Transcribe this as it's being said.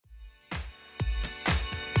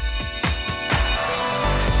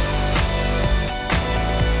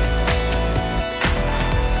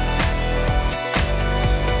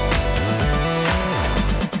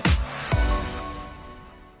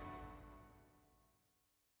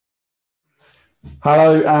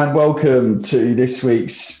Hello and welcome to this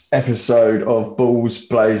week's episode of Balls,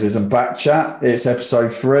 Blazers and Backchat. It's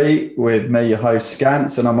episode 3 with me, your host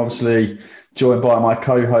Scants, and I'm obviously joined by my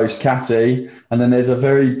co-host Catty. And then there's a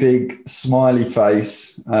very big smiley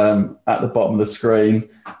face at the bottom of the screen,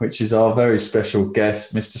 which is our very special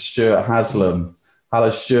guest, Mr. Stuart Haslam. Hello,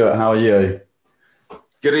 Stuart. How are you?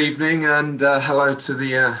 Good evening and hello to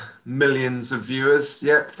the millions of viewers.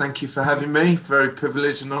 Yep, thank you for having me. Very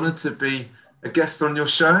privileged and honoured to be a guest on your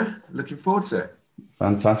show. Looking forward to it.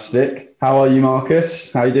 Fantastic. How are you,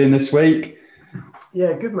 Marcus? How are you doing this week?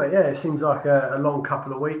 Yeah, good mate. Yeah, it seems like a long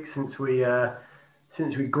couple of weeks since we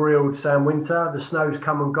grilled Sam Winter. The snow's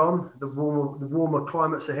come and gone. The warmer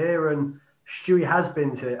climates are here, and Stewie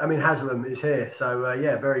Haslam is here. So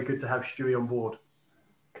yeah, very good to have Stewie on board.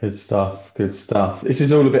 Good stuff. Good stuff. This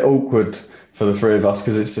is all a bit awkward for the three of us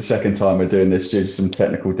because it's the second time we're doing this due to some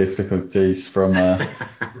technical difficulties from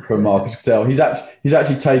Marcus Cattell. He's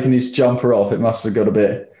actually taken his jumper off. It must have got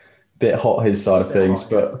a bit hot his side of things,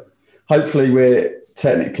 but hopefully we're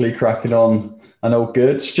technically cracking on and all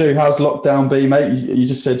good. Stu, how's lockdown been, mate? You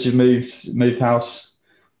just said you moved house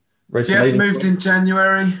recently. Yeah, moved in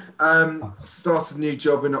January. Started a new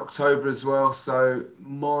job in October as well. So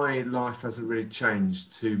my life hasn't really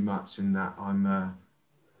changed too much in that I'm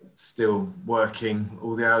still working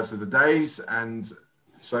all the hours of the days. And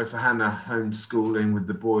so for Hannah, homeschooling with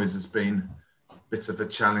the boys has been a bit of a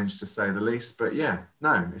challenge to say the least. But yeah,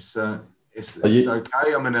 no, it's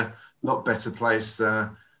okay. I'm in a lot better place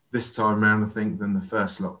this time around, I think, than the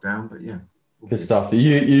first lockdown. But yeah. Good stuff.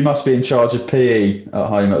 You must be in charge of PE at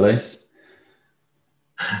home at least.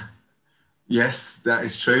 Yes, that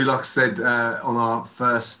is true. Like I said on our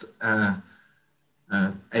first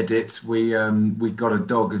edit, we got a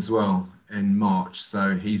dog as well in March,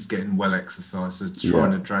 so he's getting well exercised. So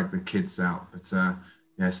trying to drag the kids out, but yeah,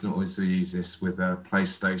 it's not always the easiest with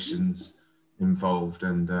PlayStations involved,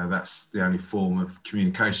 and that's the only form of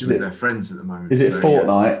communication with their friends at the moment. Is it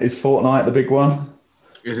Fortnite? Yeah. Is Fortnite the big one?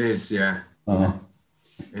 It is, yeah. Oh.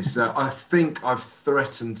 It's. I think I've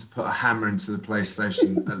threatened to put a hammer into the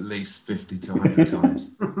PlayStation at least 50 to 100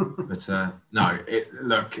 times. But no,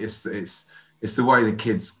 it's the way the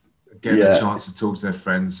kids get a chance to talk to their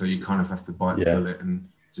friends. So you kind of have to bite the bullet and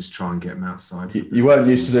just try and get them outside. You weren't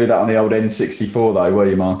used to do that on the old N64 though, were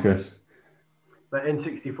you, Marcus? But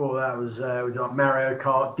N64, that was like Mario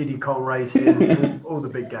Kart, Diddy Kong Racing, all the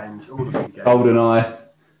big games. GoldenEye,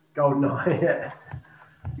 yeah.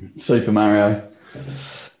 Super Mario.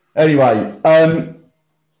 Anyway,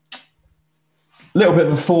 little bit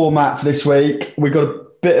of a format for this week. We've got a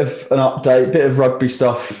bit of an update, bit of rugby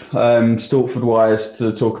stuff, Stortford wise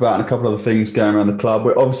to talk about, and a couple of other things going around the club.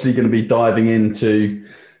 We're obviously going to be diving into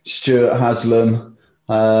Stuart Haslam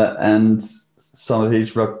and some of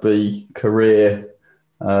his rugby career,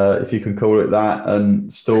 if you can call it that,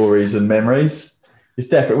 and stories and memories. It's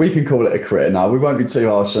definitely, we can call it a career now. We won't be too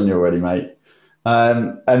harsh on you already, mate.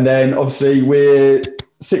 And then obviously we're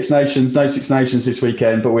Six Nations, no Six Nations this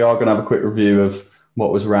weekend, but we are going to have a quick review of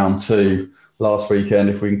what was round 2 last weekend,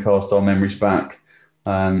 if we can cast our memories back.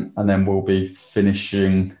 And then we'll be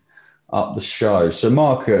finishing up the show. So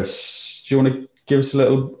Marcus, do you want to give us a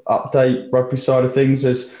little update, rugby side of things?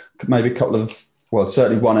 There's maybe a couple of, well,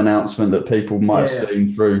 certainly one announcement that people might have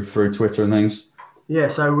seen through Twitter and things. Yeah,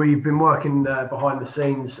 so we've been working behind the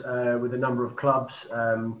scenes with a number of clubs.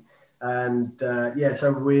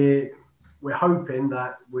 So we're hoping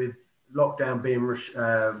that with lockdown being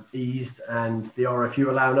eased and the RFU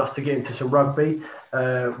allowing us to get into some rugby,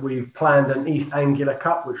 we've planned an East Anglia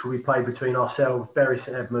Cup, which will be played between ourselves, Bury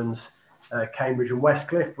St Edmunds, Cambridge and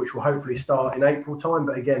Westcliff, which will hopefully start in April time.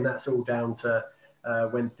 But again, that's all down to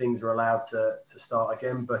when things are allowed to start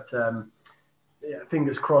again. But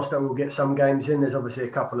fingers crossed that we'll get some games in. There's obviously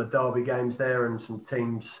a couple of derby games there and some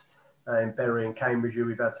teams in Bury and Cambridge who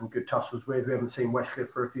we've had some good tussles with. We haven't seen Westcliff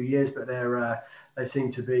for a few years, but they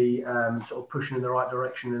seem to be sort of pushing in the right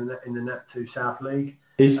direction in the Nat 2 South League.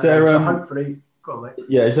 Is there so hopefully, go on, mate.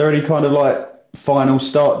 Yeah, is there any kind of like final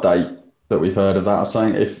start date that we've heard of that? I'm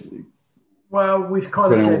saying well, we've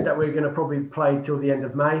kind of said that we're going to probably play till the end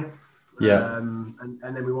of May. Yeah. And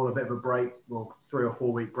then we want a bit of a break, well, 3 or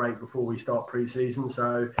 4 week break before we start pre-season.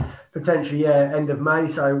 So potentially, end of May.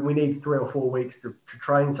 So we need 3 or 4 weeks to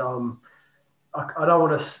train. So I don't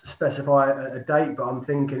want to specify a date, but I'm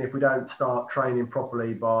thinking if we don't start training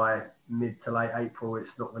properly by mid to late April,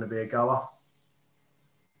 it's not going to be a goer.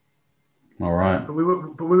 All right. But we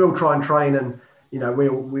will try and train, and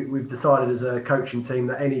we've decided as a coaching team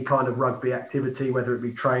that any kind of rugby activity, whether it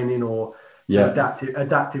be training or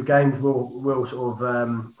adaptive games, will sort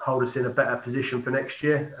of hold us in a better position for next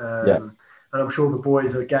year. And I'm sure the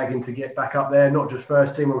boys are gagging to get back up there, not just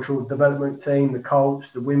first team. I'm sure the development team, the Colts,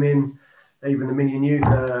 the women, even the mini youth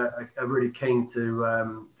are really keen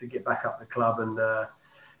to get back up the club and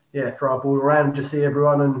throw our ball around and just see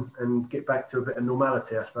everyone and get back to a bit of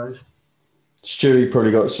normality, I suppose. Stewie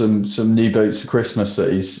probably got some new boots for Christmas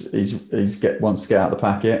that wants to get out of the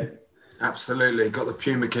packet. Absolutely, got the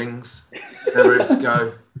Puma Kings. They're ready to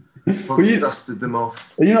go. Dusted them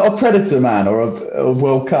off. Are you not a Predator man or a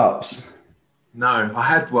World Cups? No, I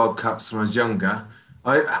had World Cups when I was younger.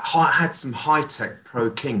 I had some high-tech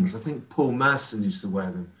Pro Kings. I think Paul Merson used to wear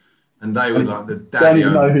them, and they were like the daddy. Don't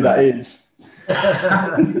even know who that is.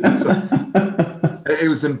 It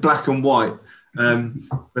was in black and white. Puma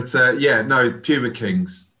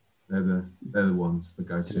Kings. They're the ones, the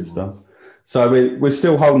go-to ones. So we're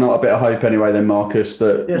still holding out a bit of hope anyway then, Marcus,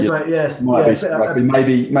 that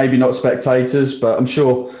maybe not spectators, but I'm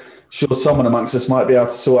sure someone amongst us might be able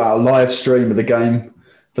to sort out a live stream of the game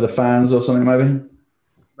for the fans or something maybe.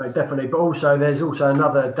 Right, definitely. But there's also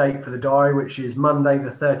another date for the diary, which is Monday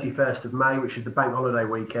the 31st of May, which is the bank holiday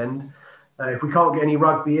weekend. If we can't get any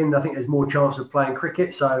rugby in, I think there's more chance of playing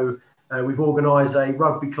cricket. So we've organised a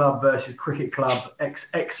rugby club versus cricket club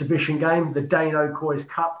exhibition game, the Dano Coys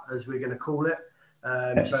Cup, as we're going to call it.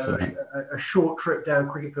 So a short trip down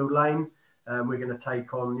Cricketfield Lane. We're going to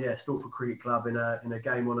take on Stortford Cricket Club in a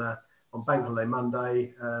game on Bank Holiday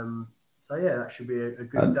Monday. That should be a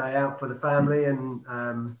good day out for the family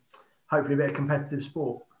and hopefully a bit of competitive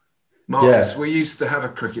sport. Marcus, we used to have a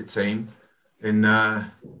cricket team in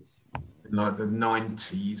like the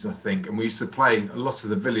 90s, I think, and we used to play a lot of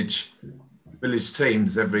the village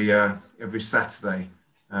teams every Saturday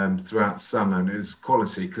throughout the summer, and it was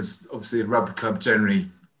quality because obviously the rugby club generally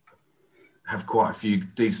have quite a few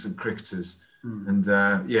decent cricketers, and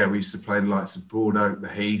we used to play the likes of Broadoak, the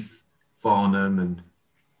Heath, Farnham, and a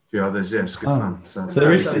few others. Yes, good fun. So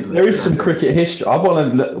there is some cricket history. I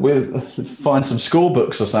want to find some score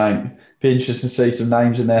books or something. Be interested to see some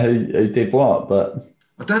names in there who did what, but.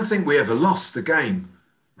 I don't think we ever lost a game.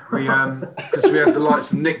 Because we had the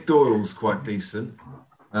likes of Nick Doyle's quite decent,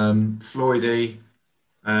 Floydie.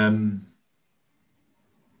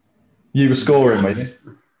 You were scoring, maybe,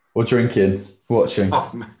 or drinking, watching.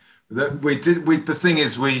 Oh, we did. The thing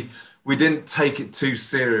is, we didn't take it too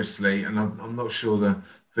seriously, and I'm not sure the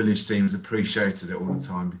village teams appreciated it all the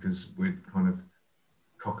time because we'd kind of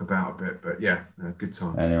cock about a bit. But good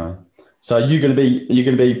times. Anyway. So you're going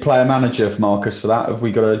to be player manager for Marcus for that? Have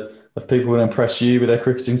people going to impress you with their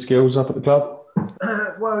cricketing skills up at the club?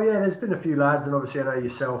 There's been a few lads, and obviously I know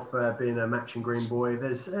yourself being a matching green boy.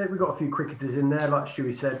 We've got a few cricketers in there, like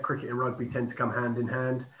Stewie said. Cricket and rugby tend to come hand in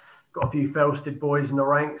hand. Got a few Felsted boys in the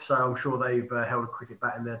ranks, so I'm sure they've held a cricket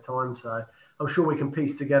bat in their time. So I'm sure we can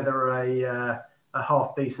piece together a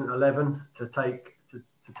half decent 11 to take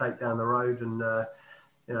down the road and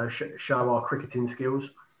show our cricketing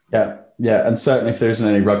skills. Yeah, and certainly if there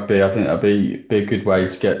isn't any rugby, I think that'd be a good way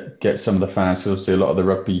to get some of the fans. Because obviously, a lot of the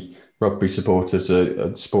rugby supporters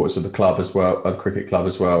are supporters of the club as well, of the cricket club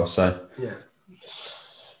as well. So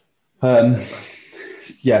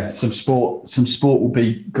some sport will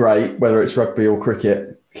be great, whether it's rugby or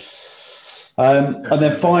cricket. And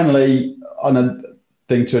then finally, another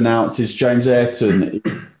thing to announce is James Ayrton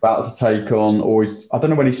about to take on, I don't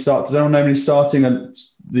know when he starts. Does anyone know when he's starting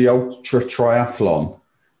the ultra triathlon?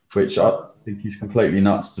 Which I think he's completely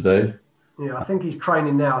nuts to do. Yeah, I think he's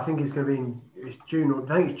training now. I think it's going to be it's June or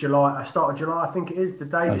I think it's July. Start of July, I think it is the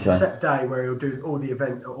day. Okay. It's a set day where he'll do all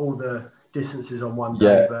the distances on one day.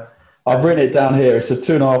 Yeah. But I've written it down here. It's a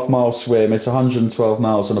 2.5 mile swim. It's 112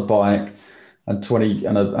 miles on a bike and 20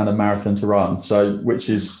 and a marathon to run. So, which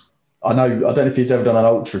is I don't know if he's ever done an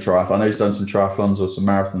ultra triathlon. I know he's done some triathlons or some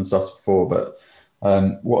marathon stuff before, but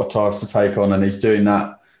what a task to take on, and he's doing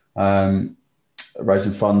that.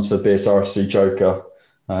 Raising funds for BSRFC Joker,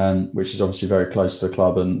 which is obviously very close to the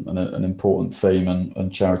club and an important theme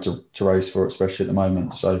and charity to raise for, especially at the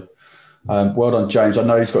moment. So well done, James. I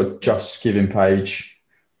know he's got a Just Giving page.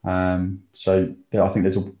 I think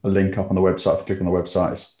there's a link up on the website. If you click on the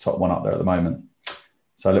website, it's the top one up there at the moment.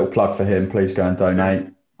 So a little plug for him. Please go and donate.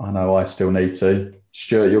 I know I still need to.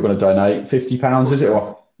 Stuart, you're going to donate £50, is it?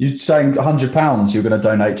 Or you're saying £100 you're going to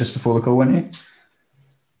donate just before the call, weren't you?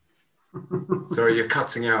 Sorry, you're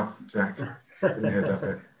cutting out, Jack. Didn't hear that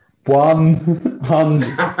bit.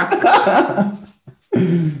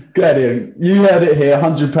 100. Good, Ian. You heard it here.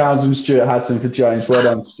 £100 from Stuart Hadson for James. Well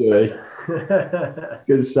done, Stuart.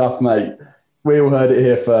 Good stuff, mate. We all heard it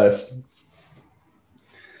here first.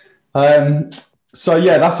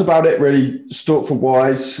 That's about it, really, Stortford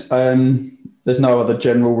wise. there's no other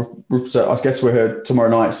general. So I guess we're here tomorrow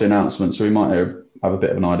night's the announcement, so we might have a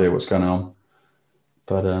bit of an idea what's going on.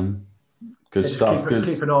 But good stuff.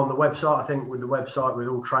 Keep an eye on the website. I think with the website, with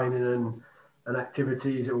all training and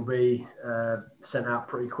activities, it will be sent out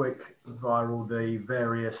pretty quick via all the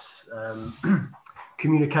various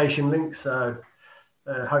communication links. So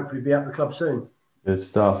hopefully be at the club soon. Good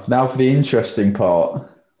stuff. Now for the interesting part,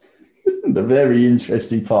 the very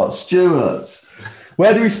interesting part, Stuart.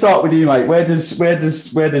 Where do we start with you, mate? Where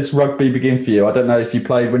does rugby begin for you? I don't know if you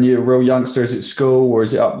played when you were a real youngster. Is it school or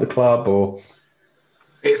is it up the club or?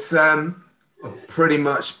 It's I've pretty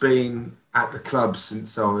much been at the club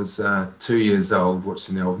since I was 2 years old,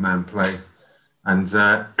 watching the old man play, and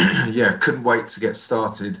couldn't wait to get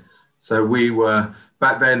started. So we were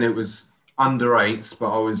back then. It was under eights,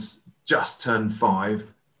 but I was just turned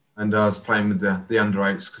 5, and I was playing with the under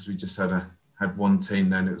eights because we just had one team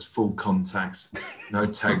then. It was full contact, no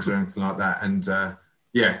tags or anything like that, and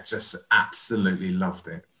just absolutely loved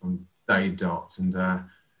it from day dot, and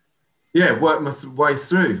worked my way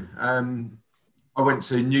through. I went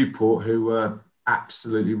to Newport, who were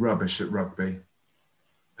absolutely rubbish at rugby,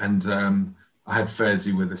 and I had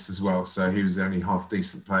Fairzy with us as well, so he was the only half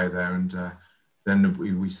decent player there, and then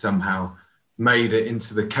we somehow made it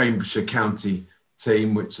into the Cambridgeshire County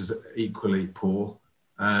team, which is equally poor.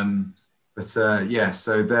 So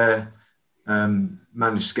there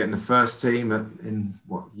managed to get in the first team in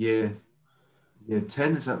what year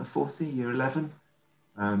 10? Is that the 40? Year 11?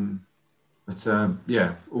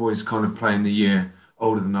 Always kind of playing the year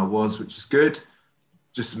older than I was, which is good.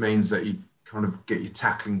 Just means that you kind of get your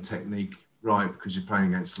tackling technique right because you're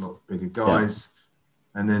playing against a lot bigger guys.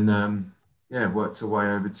 Yeah. And then, worked our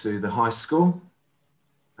way over to the high school.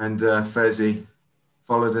 And Fairzy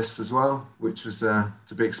followed us as well, which was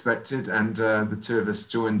to be expected. And the two of us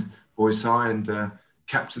joined Boys High and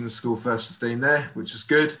captained the school first 15 there, which was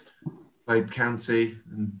good. Played county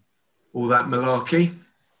and all that malarkey.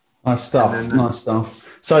 Nice stuff. Nice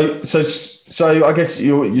stuff. So I guess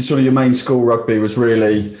your sort of your main school rugby was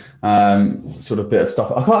really sort of bit of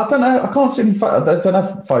stuff. I don't know. I can't see any. I don't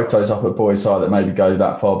have photos up at Boys High that maybe go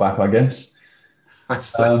that far back. I guess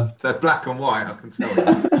they're black and white. I can tell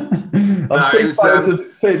you. I've seen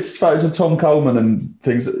photos of Tom Coleman and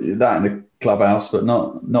things like that in the clubhouse, but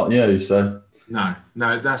not you. So no,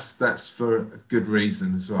 that's for a good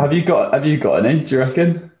reason as well. Have you got any? Do you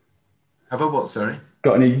reckon? Have I what? Sorry.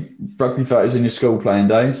 Got any rugby photos in your school playing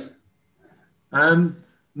days? No,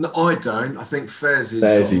 I don't. I think Fairsy's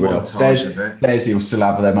got a montage of it. Fairzy will still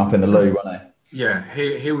have them up in the loo, won't he? Yeah,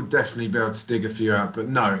 he would definitely be able to dig a few out. But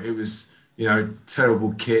no, it was,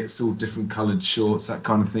 terrible kits, all different coloured shorts, that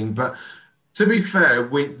kind of thing. But to be fair,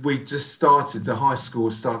 we just started, the high school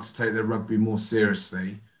was starting to take their rugby more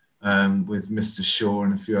seriously with Mr. Shaw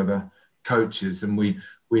and a few other coaches. And we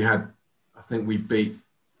had, I think we beat...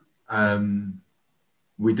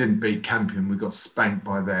 we didn't beat Campion. We got spanked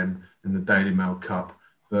by them in the Daily Mail Cup.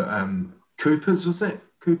 But Cooper's, was it?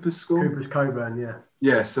 Cooper's school? Cooper's Coburn, yeah.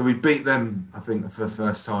 Yeah, so we beat them, I think, for the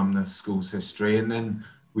first time in the school's history. And then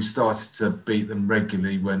we started to beat them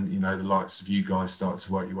regularly when, the likes of you guys started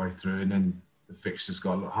to work your way through. And then the fixtures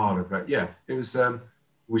got a lot harder. But yeah, it was,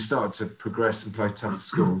 we started to progress and play tougher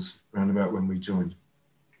schools around about when we joined.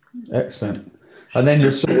 Excellent. And then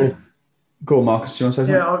you're sort of... Go on, Marcus, do you want to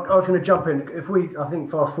say something? Yeah, I was going to jump in. If we, I think,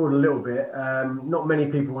 fast forward a little bit, not many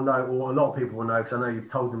people will know, or a lot of people will know, because I know you've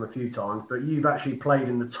told them a few times, but you've actually played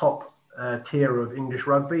in the top tier of English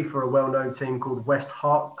rugby for a well-known team called West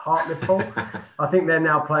Hartlepool. I think they're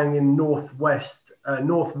now playing in North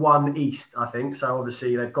 1 East, I think. So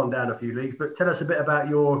obviously they've gone down a few leagues. But tell us a bit about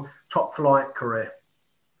your top flight career.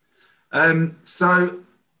 So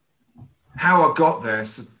how I got there,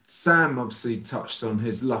 so Sam obviously touched on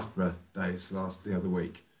his Loughborough days the other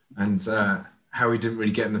week and how he didn't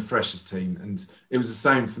really get in the freshers team. And it was the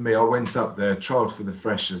same for me. I went up there, trialled for the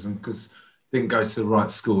freshers, and because didn't go to the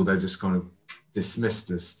right school, they just kind of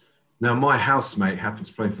dismissed us. Now, my housemate happened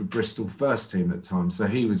to play for Bristol first team at the time, so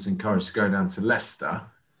he was encouraged to go down to Leicester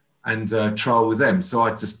and trial with them. So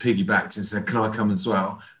I just piggybacked and said, can I come as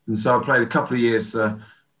well? And so I played a couple of years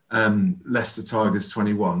Leicester Tigers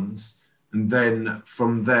 21s. And then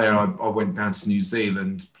from there, I went down to New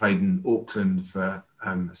Zealand, played in Auckland for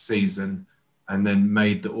a season, and then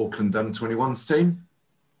made the Auckland Under-21s team.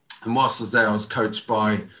 And whilst I was there, I was coached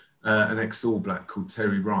by an ex-All Black called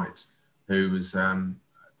Terry Wright, who was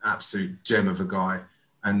absolute gem of a guy.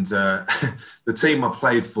 And the team I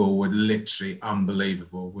played for were literally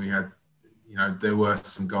unbelievable. We had, there were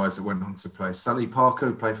some guys that went on to play. Sonny Parker,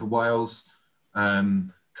 who played for Wales, a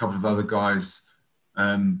couple of other guys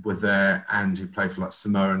were there and who played for like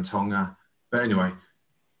Samoa and Tonga. But anyway,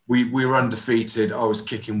 we were undefeated. I was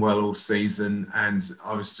kicking well all season, and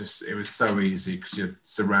it was so easy because you're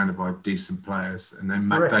surrounded by decent players, and then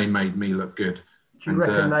they made me look good. Do you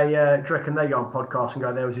reckon they go on podcasts and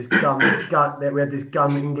go, there was this gun, we had this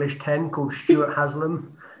gun English 10 called Stuart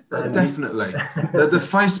Haslam? Definitely. The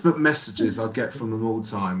Facebook messages I get from them all the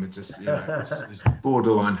time are just, it's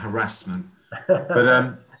borderline harassment.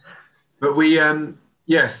 But we,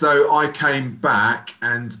 so I came back,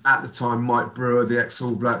 and at the time, Mike Brewer, the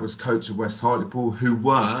ex-All Black, was coach of West Hartlepool, who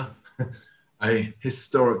were a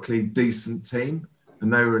historically decent team,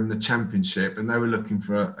 and they were in the Championship, and they were looking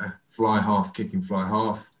for a fly half, kicking fly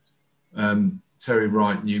half. Terry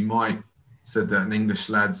Wright knew Mike, said that an English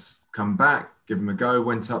lad's come back, give him a go,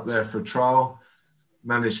 went up there for a trial,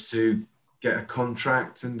 managed to get a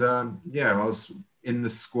contract, and I was in the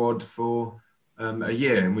squad for a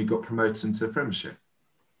year, and we got promoted into the Premiership.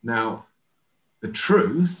 Now, the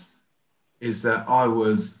truth is that I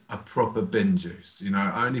was a proper bin juice.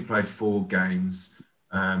 I only played 4 games.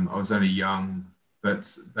 I was only young,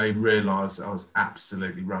 but they realised I was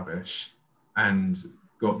absolutely rubbish and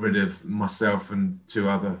got rid of myself and 2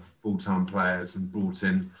 other full-time players and brought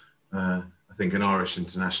in, I think, an Irish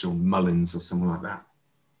international, Mullins or someone like that,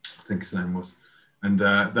 I think his name was. And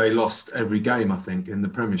they lost every game, I think, in the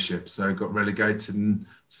Premiership. So got relegated, and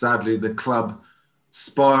sadly the club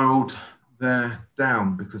spiralled there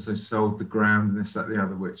down because they sold the ground and this, that, the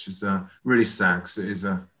other, which is really sad because it is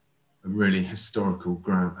a really historical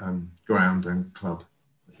ground and club.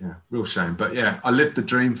 Yeah, real shame. But yeah, I lived the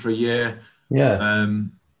dream for a year. Yeah.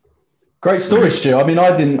 Great story, Stu. I mean,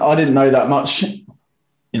 I didn't know that much.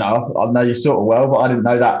 I know you sort of well, but I didn't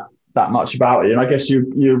know that much about you. And I guess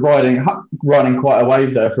you're running quite a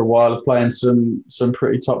wave there for a while, playing some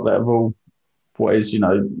pretty top level. What is,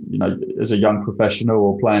 as a young professional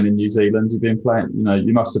or playing in New Zealand, you've been playing,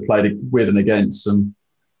 you must have played with and against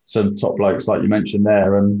some top blokes like you mentioned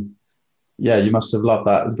there. And yeah, you must have loved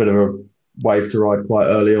that. It's a bit of a wave to ride quite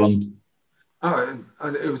early on. Oh,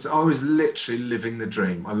 I was literally living the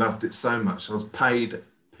dream. I loved it so much. I was paid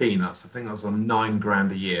peanuts. I think I was on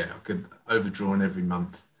 $9,000 a year. I could overdraw in every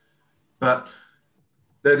month. But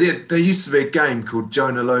there used to be a game called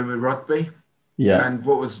Jonah Lomu Rugby. Yeah. And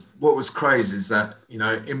what was crazy is that,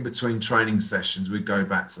 in between training sessions, we'd go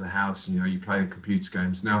back to the house and, you play the computer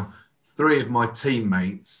games. Now, 3 of my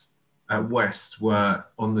teammates at West were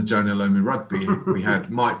on the Jonah Lomu Rugby. We had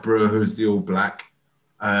Mike Brewer, who was the All Black.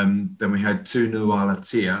 Then we had Tunu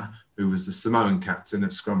Alatia, who was the Samoan captain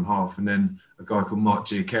at scrum half. And then a guy called Mark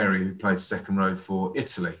Giaccheri, who played second row for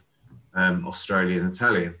Italy, Australian,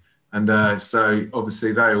 Italian. And so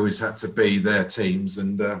obviously they always had to be their teams,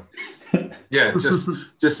 and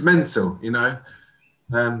just mental,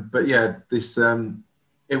 But yeah, this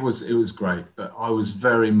it was great. But I was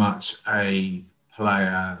very much a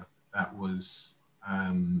player that was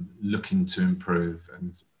looking to improve,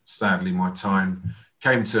 and sadly my time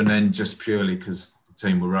came to an end just purely because the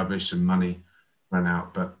team were rubbish and money ran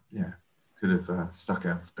out. But yeah, could have stuck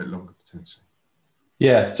out for a bit longer potentially.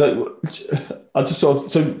 Yeah, so I just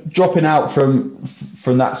so dropping out from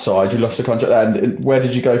that side, you lost the contract there. And where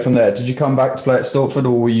did you go from there? Did you come back to play at Stortford,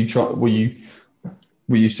 or were you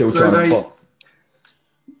still trying to?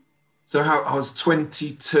 So I was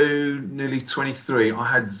 22, nearly 23. I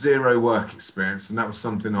had 0 work experience, and that was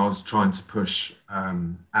something I was trying to push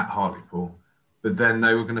at Hartlepool. But then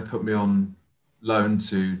they were going to put me on loan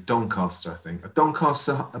to Doncaster, I think.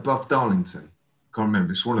 Doncaster above Darlington. Can't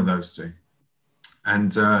remember. It's one of those 2.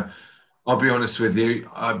 And I'll be honest with you,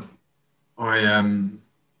 I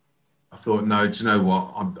thought, no, do you know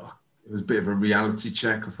what? It was a bit of a reality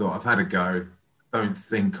check. I thought, I've had a go. Don't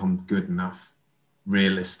think I'm good enough,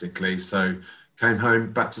 realistically. So came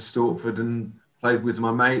home, back to Stortford, and played with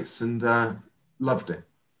my mates, and loved it.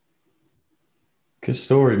 Good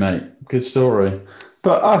story, mate. Good story.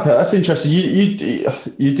 But okay, that's interesting.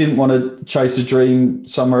 You didn't want to chase a dream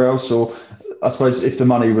somewhere else, or I suppose if the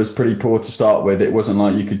money was pretty poor to start with, it wasn't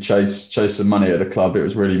like you could chase some money at a club. It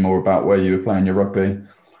was really more about where you were playing your rugby.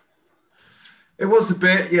 It was a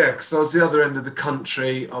bit, yeah, because I was the other end of the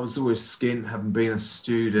country. I was always skint, having been a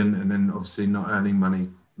student, and then obviously not earning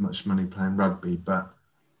much money playing rugby. But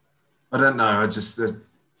I don't know.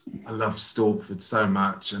 I love Stortford so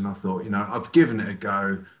much, and I thought, I've given it a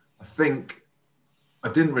go. I think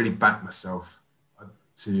I didn't really back myself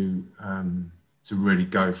to really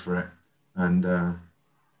go for it. And I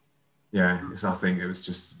think it was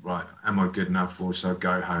just right. Am I good enough, or should I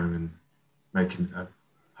go home and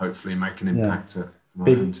hopefully make an impact at my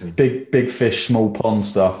own team? Big fish, small pond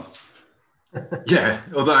stuff. Yeah,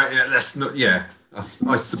 although that's not. Yeah,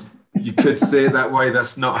 you could see it that way.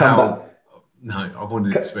 That's not how No, I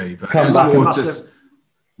wanted it to be, but Come it was back more and- just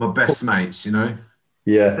my best mates, you know.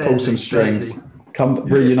 Yeah, pull Fairzy, some strings.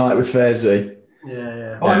 Fairzy. Reunite with Fairzy.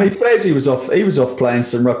 Yeah. Oh, I mean, Fairzy was off. He was off playing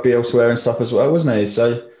some rugby elsewhere and stuff as well, wasn't he?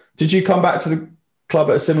 So, did you come back to the club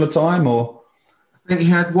at a similar time, or? I think he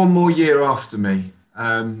had one more year after me,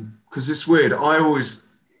 because it's weird. I always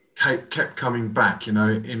kept coming back, you know,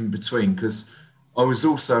 in between, because I was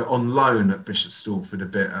also on loan at Bishop Stortford a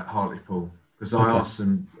bit at Hartlepool, because I asked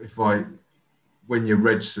them if when you're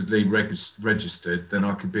registered, then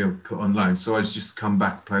I could be able to put on loan. So I just come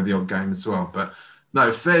back and play the odd game as well. But no,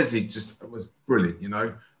 Fairzy just was brilliant, you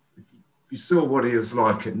know. If you saw what he was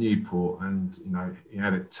like at Newport, and, you know, he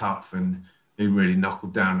had it tough and he really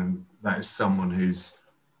knuckled down, and that is someone who's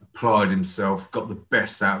applied himself, got the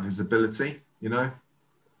best out of his ability, you know.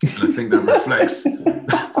 And I think that reflects,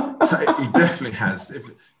 he definitely has.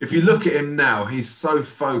 If you look at him now, he's so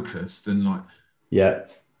focused and like,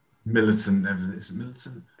 militant, is it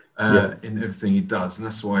militant? In everything he does, and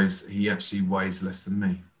that's why he actually weighs less than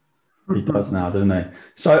me. He does now, doesn't he?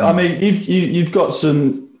 So I mean, you've got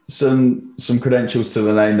some credentials to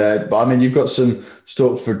the name there, but I mean, you've got some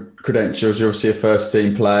Stortford credentials. You're obviously a first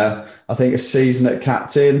team player. I think a seasoned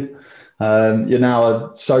captain. You're now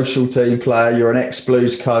a social team player. You're an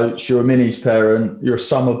ex-Blues coach. You're a minis parent. You're a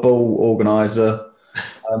summer ball organizer.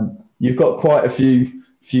 You've got quite a few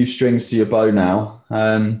strings to your bow now.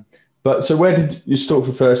 But so where did you start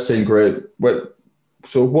for first team group?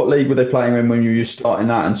 What league were they playing in when you were starting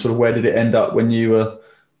that, and sort of where did it end up when you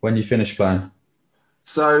finished playing?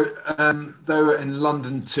 So they were in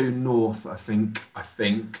London 2 North, I think.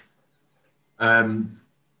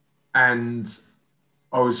 And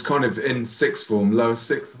I was kind of in sixth form, lower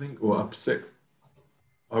sixth, I think, or upper sixth.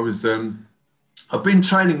 I was I've been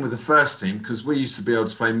training with the first team because we used to be able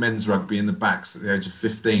to play men's rugby in the backs at the age of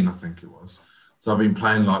 15, I think it was. So I've been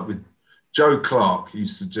playing like with Joe Clark, who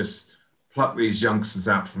used to just pluck these youngsters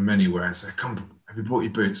out from anywhere and say, "Come, have you brought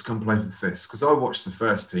your boots? Come play for the Fists." Because I watched the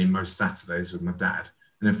first team most Saturdays with my dad.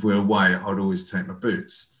 And if we were away, I'd always take my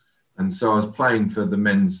boots. And so I was playing for the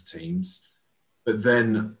men's teams. But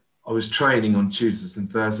then I was training on Tuesdays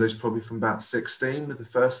and Thursdays, probably from about 16 with the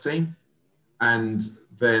first team. And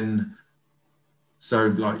then, so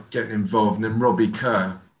like getting involved. And then Robbie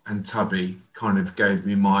Kerr and Tubby kind of gave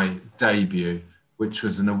me my debut, which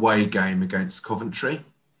was an away game against Coventry.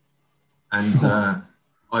 And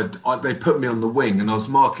they put me on the wing, and I was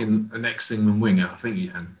marking an ex-England winger. I think he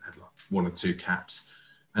had like 1 or 2 caps.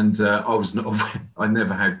 And I was not aware. I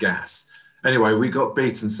never had gas. Anyway, we got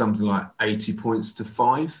beaten something like 80 points to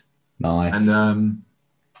 5. Nice. And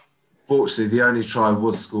fortunately, the only try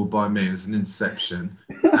was scored by me. It was an interception.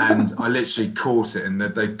 And I literally caught it, and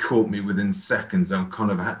they caught me within seconds. I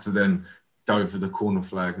kind of had to then go for the corner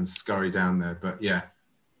flag and scurry down there. But yeah,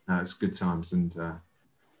 it's good times. And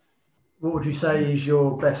what would you say is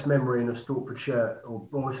your best memory in a Stortford shirt, or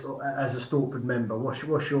as a Stortford member? What's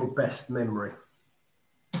your best memory?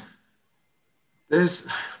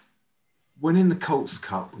 Winning the Colts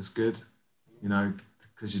Cup was good, you know,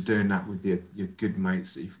 because you're doing that with your good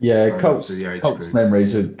mates. Colts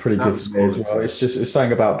memories are pretty good for me as well. It's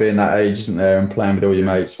something about being that age, isn't there, and playing with all your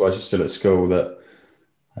mates while you're still at school. That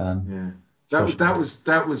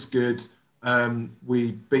was good.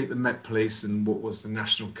 We beat the Met Police in what was the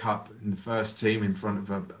National Cup in the first team in front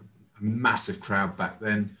of a massive crowd back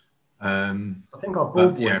then. I think I ball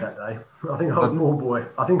boy that day. I think I was ball boy.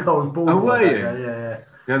 Oh, were you? Yeah.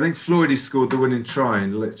 Yeah, I think Floydie scored the winning try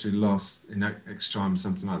and literally last in extra time,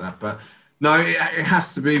 something like that. But no, it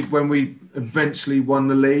has to be when we eventually won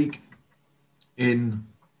the league in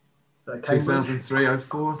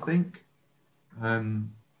 2003-04, I think.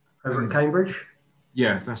 Over at Cambridge?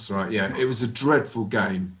 Yeah, that's right. Yeah, it was a dreadful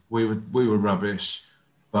game. We were rubbish,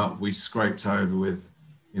 but we scraped over with,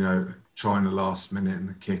 you know, trying the last minute and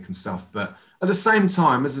the kick and stuff. But at the same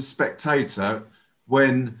time, as a spectator,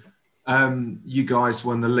 when you guys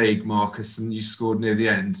won the league, Marcus, and you scored near the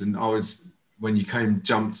end, and when you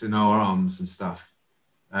jumped in our arms and stuff,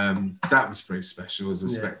 that was pretty special as a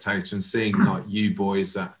spectator, and seeing like you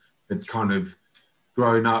boys that had kind of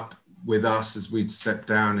grown up with us as we'd stepped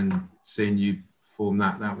down, and seeing you form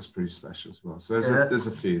that was pretty special as well. So there's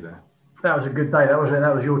a few there. That was a good day, that wasn't it?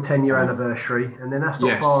 That was your 10-year anniversary, and then that's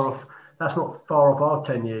not far off. That's not far off our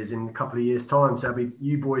 10 years in a couple of years' time. So that'll be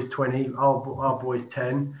you boys 20, our boys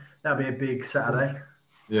 10. That'll be a big Saturday.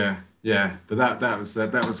 Yeah. But that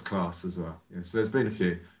was class as well. Yeah, so there's been a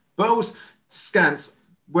few. But also, Scants,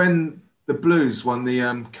 when the Blues won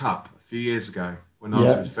the Cup a few years ago, when I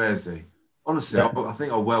was with Fairzy, honestly, I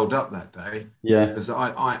think I welled up that day. Yeah. Because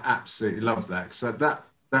I absolutely loved that. So that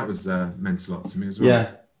was meant a lot to me as well.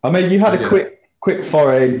 Yeah. I mean, you had a quick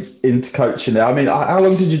foray into coaching there. I mean, how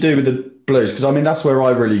long did you do with the Blues? Because I mean, that's where I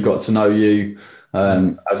really got to know you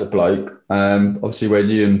as a bloke. Obviously, when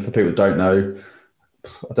you, and for people that don't know,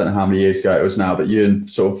 I don't know how many years ago it was now, but you and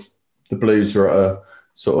sort of the Blues were at a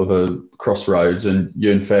sort of a crossroads, and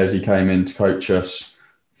you and Fairsy came in to coach us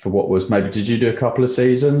for what was maybe, did you do a couple of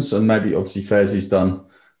seasons? And maybe obviously Fairsy's done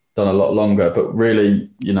a lot longer, but really,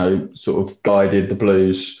 you know, sort of guided the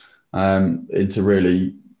Blues into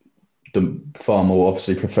really the far more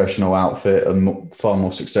obviously professional outfit and far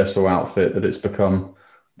more successful outfit that it's become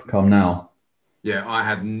now. Yeah, I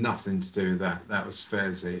had nothing to do with that. That was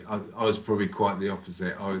Fairsy. I was probably quite the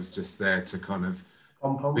opposite. I was just there to kind of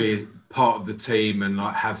be part of the team and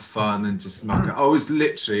like have fun and just muck it. I was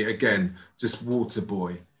literally, again, just water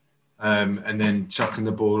boy, and then chucking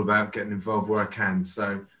the ball about, getting involved where I can.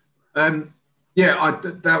 So, yeah,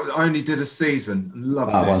 I only did a season,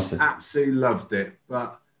 loved it, absolutely loved it.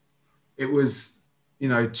 But it was, you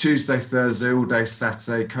know, Tuesday, Thursday, all day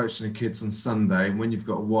Saturday, coaching the kids on Sunday. And when you've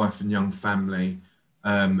got a wife and young family,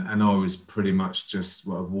 and I was pretty much just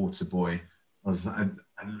a water boy. I was,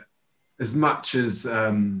 as much as you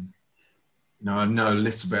know, I know a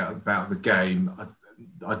little bit about the game.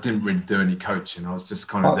 I didn't really do any coaching. I was just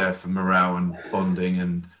kind of there for morale and bonding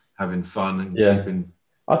and having fun and keeping.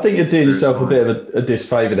 I think you're doing yourself a bit of a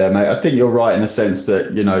disfavour there, mate. I think you're right in the sense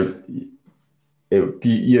that, you know,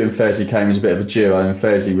 you and Fairsy came as a bit of a duo, and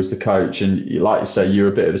Fairsy was the coach, and like you say, you were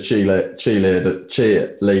a bit of the cheerleader.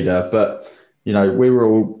 But you know, we were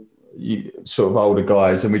all sort of older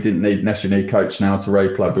guys, and we didn't necessarily need coach now to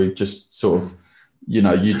raid club. We just sort of, you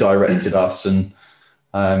know, you directed us, and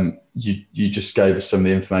you just gave us some of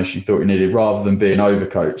the information you thought we needed, rather than being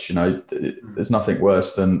overcoached. You know, there's nothing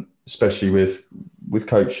worse than, especially with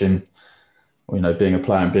coaching, you know, being a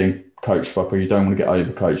player and being coached proper, you don't want to get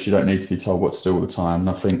overcoached. You don't need to be told what to do all the time. And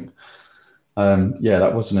I think,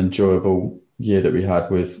 that was an enjoyable year that we had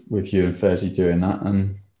with you and Fairsy doing that.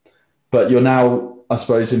 But you're now, I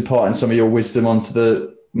suppose, imparting some of your wisdom onto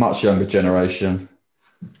the much younger generation.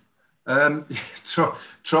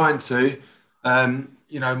 Trying to.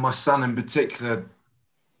 You know, my son in particular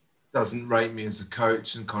doesn't rate me as a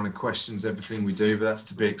coach and kind of questions everything we do, but that's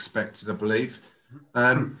to be expected, I believe.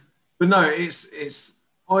 But no, it's.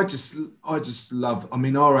 I just love, I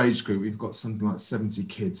mean, our age group, we've got something like 70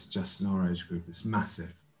 kids just in our age group. It's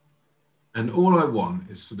massive. And all I want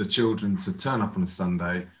is for the children to turn up on a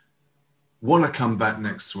Sunday, want to come back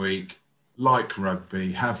next week, like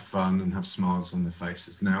rugby, have fun and have smiles on their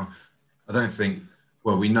faces. Now, I don't think,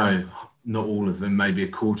 well, we know not all of them, maybe a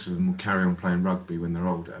quarter of them will carry on playing rugby when they're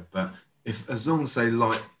older. But as long as they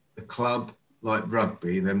like the club, like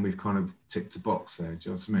rugby, then we've kind of ticked a box there.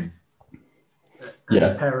 Do you know what I mean? And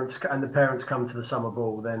the parents come to the summer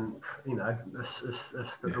ball, then, you know, that's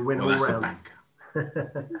the win all round. A banker.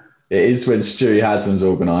 It is when Stewie Haslam's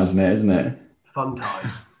organising it, isn't it? Fun time.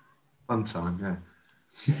 Fun time, yeah.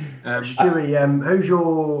 Stewie, who's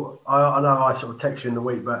your, I know I sort of text you in the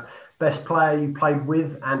week, but best player you played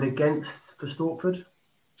with and against for Stortford?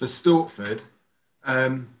 For Stortford,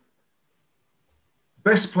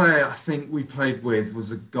 best player I think we played with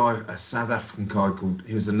was a South African guy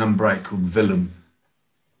he was a number 8 called Willem.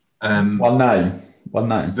 One name.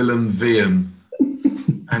 Willem VM.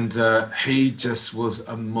 And he just was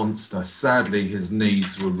a monster. Sadly, his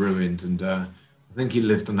knees were ruined, and I think he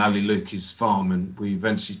lived on Ali Lukey's farm, and we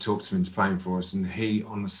eventually talked him into playing for us, and he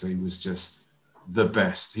honestly was just the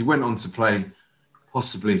best. He went on to play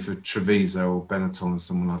possibly for Treviso or Benetton or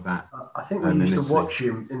someone like that. I think we used to watch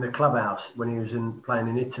him in the clubhouse when he was playing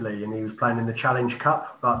in Italy, and he was playing in the Challenge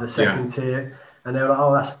Cup, like the second tier. And they were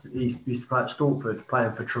like, he used to play at Stortford,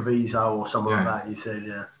 playing for Treviso or something like that, he said,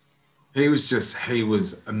 yeah. He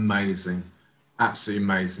was amazing, absolutely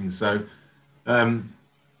amazing. So, but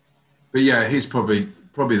yeah, he's probably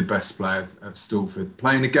the best player at Stortford.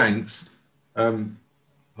 Playing against, pardon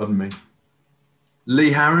me,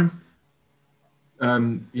 Lee Harron.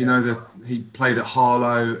 You know that he played at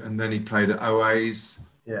Harlow and then he played at OA's.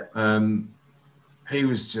 Yeah. He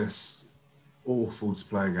was just awful to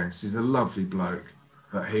play against. He's a lovely bloke,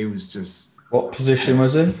 but he was just. What position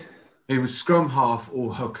was he? He was scrum half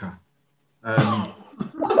or hooker.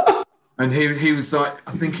 And he was like,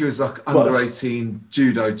 I think he was like under 18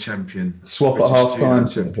 judo champion. Swap at half time.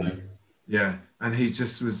 Yeah. And he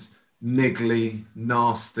just was niggly,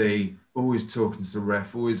 nasty, always talking to the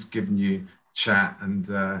ref, always giving you chat, and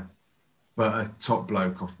but a top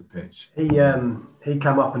bloke off the pitch. He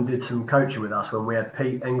came up and did some coaching with us when we had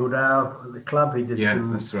Pete Engledale at the club. He did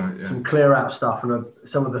some clear out stuff and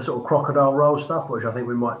some of the sort of crocodile roll stuff, which I think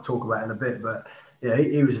we might talk about in a bit. But yeah,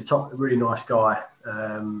 he was really nice guy.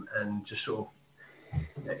 and just sort of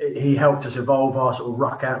he helped us evolve our sort of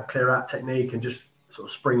ruck out, clear out technique, and just sort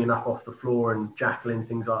of springing up off the floor and jackling,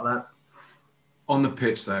 things like that. On the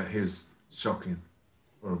pitch, though, he was shocking,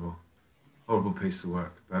 horrible piece of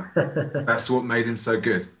work. But that's what made him so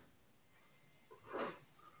good.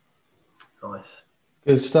 Nice.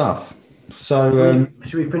 Good stuff. So,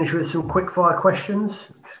 should we finish with some quick fire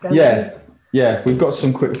questions? Yeah, we've got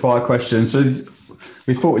some quick fire questions. So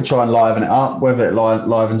we thought we'd try and liven it up. Whether it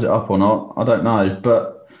livens it up or not, I don't know.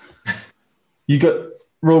 But you got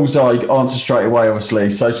rules are you answer straight away, obviously.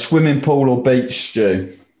 So swimming pool or beach,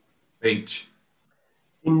 Stu? Beach.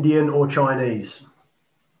 Indian or Chinese?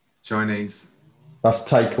 Chinese. That's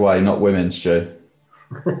takeaway, not women, Stu.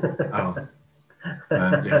 Oh.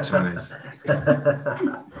 Yeah, Chinese.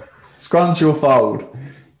 Scrunch or fold?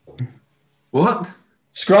 What?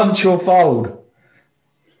 Scrunch or fold?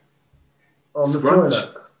 On the Scrunch.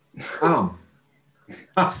 toilet. Oh.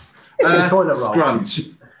 That's Toilet roll. scrunch.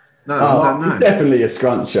 No, I don't know. You're definitely a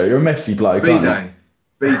scruncher. You're a messy bloke, aren't you?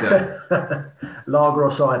 B-Day. Lager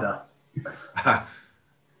or cider?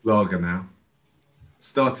 Lager now.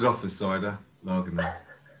 Started off as cider. Lager now.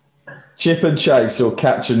 Chip and chase or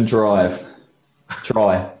catch and drive?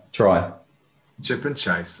 Try. Chip and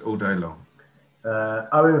chase all day long.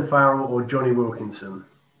 Owen Farrell or Johnny Wilkinson?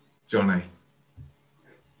 Johnny.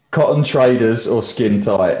 Cotton traders or skin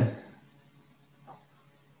tight?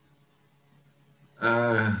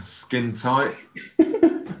 Skin tight.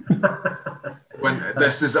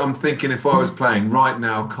 I'm thinking if I was playing right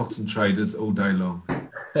now, cotton traders all day long.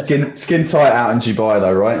 Skin tight out in Dubai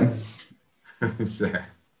though, right?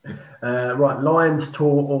 Yeah. Right, Lions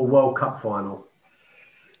tour or World Cup final?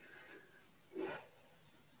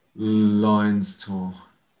 Lions tour.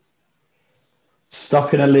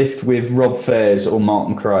 Stuck in a lift with Rob Fairs or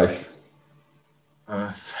Martin Crave?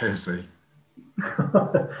 Fezzy.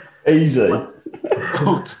 Easy.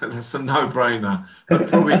 Oh, that's a no-brainer. I'd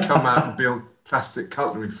probably come out and be on plastic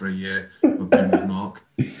cutlery for a year. I've been with Mark.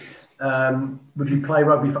 Would you play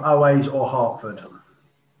rugby for OAs or Hertford?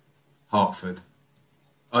 Hertford.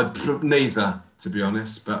 Neither, to be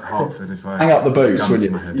honest, but Hertford if I... Hang up the boots, gun would to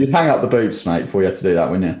you? my head. You'd hang up the boots, mate, before you had to do that,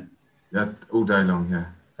 wouldn't you? Yeah, all day long, yeah.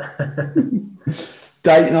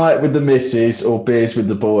 Date night with the missus or beers with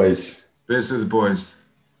the boys? Beers with the boys.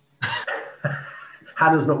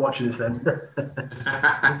 Hannah's not watching this then.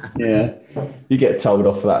 Yeah. You get told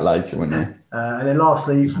off for that later, wouldn't you? And then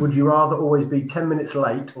lastly, would you rather always be 10 minutes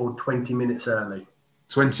late or 20 minutes early?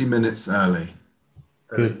 20 minutes early.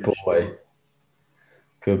 Good boy.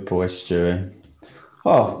 Good boy, Stewie.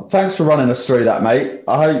 Oh, thanks for running us through that, mate.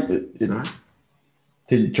 I hope it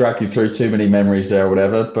didn't drag you through too many memories there or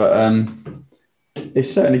whatever, but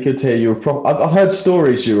it's certainly good to hear you were I've heard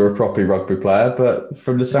stories you were a proper rugby player, but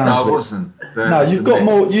from the sounds No, of I it, wasn't. no, you've got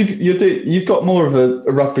more. You've got more of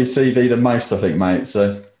a rugby CV than most, I think, mate.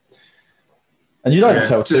 So, and you don't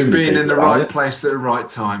tell too just many being in the people about right it. place at the right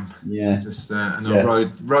time. Yeah, Just and I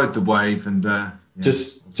rode the wave and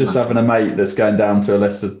just having a mate that's going down to a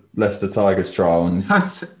Leicester Tigers trial, and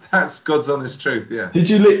that's God's honest truth. Yeah.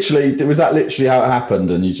 Was that literally how it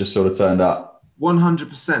happened, and you just sort of turned up?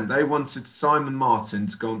 100%. They wanted Simon Martin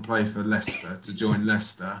to go and play for Leicester, to join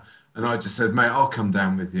Leicester. And I just said, mate, I'll come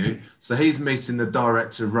down with you. So he's meeting the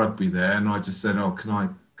director of rugby there. And I just said, oh, can I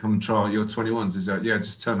come and try out your 21s? He's like, yeah,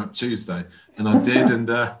 just turn up Tuesday. And I did. And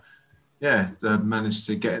managed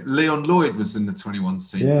to get it. Leon Lloyd was in the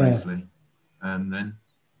 21s team briefly. And then,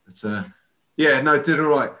 did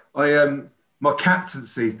all right. My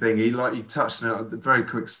captaincy thingy, like you touched on it, the very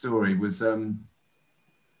quick story was,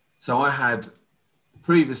 so I had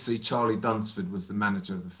previously Charlie Dunsford was the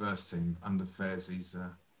manager of the first team under Fairsley's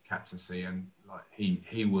captaincy, and like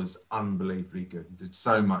he was unbelievably good and did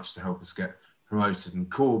so much to help us get promoted.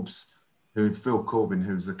 And Phil Corbin,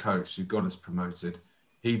 who was the coach who got us promoted,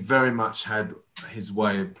 he very much had his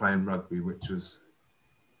way of playing rugby, which was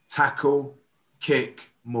tackle, kick,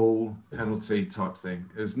 maul, penalty type thing.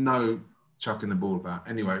 There was no chucking the ball about.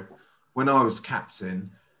 Anyway, when I was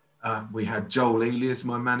captain, we had Joel Ely as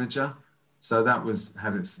my manager. So that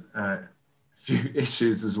had its few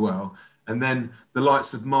issues as well. And then the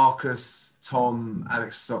likes of Marcus, Tom,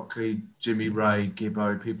 Alex Stockley, Jimmy Ray,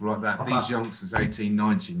 Gibbo, people like that, these youngsters, 18,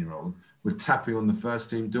 19-year-old, were tapping on the first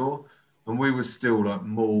team door. And we were still like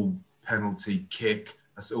maul, penalty, kick.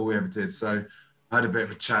 That's all we ever did. So I had a bit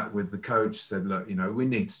of a chat with the coach, said, look, we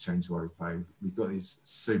need to change the way we play. We've got these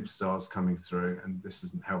superstars coming through and this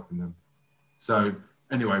isn't helping them. So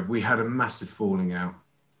anyway, we had a massive falling out.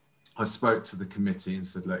 I spoke to the committee and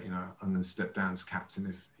said, look, I'm going to step down as captain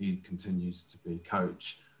if he continues to be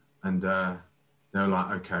coach. And They were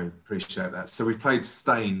like, okay, appreciate that. So we played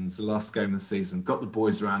Staines the last game of the season, got the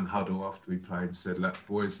boys around huddle after we played and said, look,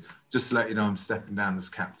 boys, just to let you know I'm stepping down as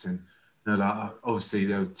captain. They're like, obviously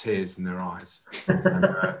there were tears in their eyes.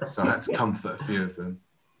 And, so I had to comfort a few of them.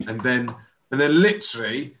 And then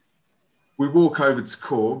literally we walk over to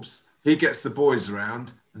Corbs. He gets the boys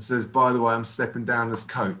around and says, by the way, I'm stepping down as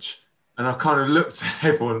coach. And I kind of looked at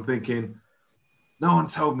everyone thinking, no one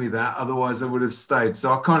told me that, otherwise I would have stayed.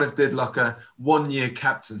 So I kind of did like a 1-year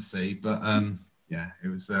captaincy, but yeah, it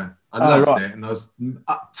was, I loved it and I was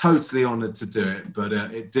totally honoured to do it, but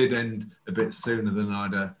it did end a bit sooner than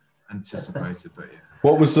I'd anticipated, but yeah.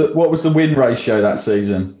 What was the win ratio that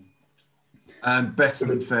season? Better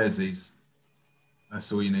than Fairsies.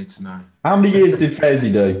 That's all you need to know. How many years did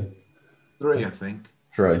Fairzy do? 3, I think.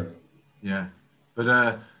 3. Yeah.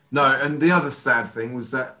 But no, and the other sad thing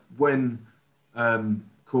was that when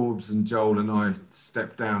Corbs and Joel and I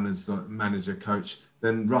stepped down as manager coach,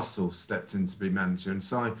 then Russell stepped in to be manager. And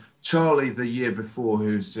so Charlie the year before,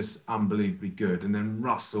 who's just unbelievably good, and then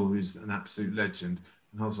Russell, who's an absolute legend.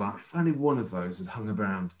 And I was like, if only one of those had hung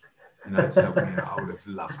around, to help me out, I would have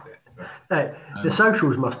loved it. But, hey, the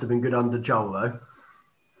socials must have been good under Joel, though.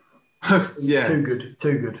 Yeah. Too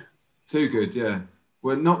good, yeah.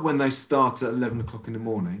 Well, not when they start at 11 o'clock in the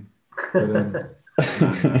morning. But, no.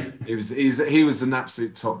 He was an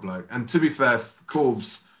absolute top bloke. And to be fair,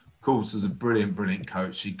 Corbs was a brilliant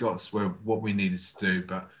coach. He got us what we needed to do,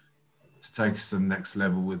 but to take us to the next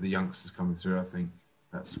level with the youngsters coming through, I think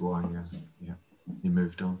that's why he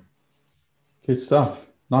moved on. Good stuff.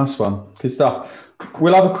 Nice one. Good stuff.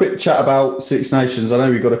 We'll have a quick chat about Six Nations. I know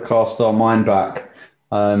we've got to cast our mind back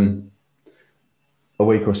a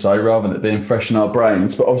week or so rather than it being fresh in our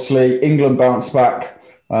brains. But obviously England bounced back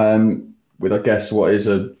with, I guess, what is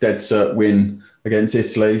a dead cert win against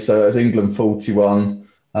Italy. So it was England 41,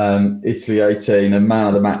 Italy 18, and man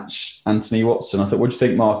of the match, Anthony Watson. I thought, what do you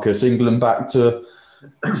think, Marcus? England back to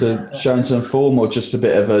showing some form, or just a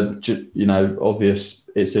bit of a, obvious,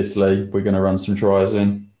 it's Italy, we're going to run some tries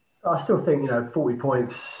in? I still think, 40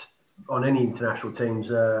 points on any international teams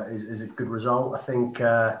is a good result. I think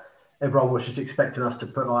everyone was just expecting us to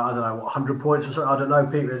put 100 points or something. I don't know.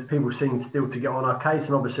 People seem still to get on our case.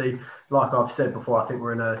 And obviously, like I've said before, I think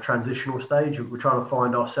we're in a transitional stage. We're trying to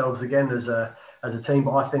find ourselves again as a team.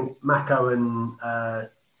 But I think Mako and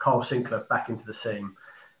Carl Sinclair back into the team.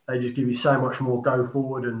 They just give you so much more go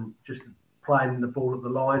forward and just playing the ball at the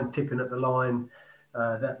line, tipping at the line.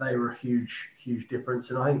 That they were a huge difference.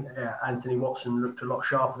 And I think Anthony Watson looked a lot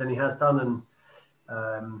sharper than he has done.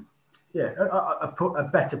 And a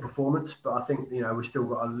better performance, but I think we've still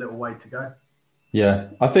got a little way to go. Yeah,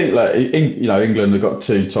 I think England have got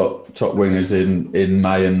 2 top wingers in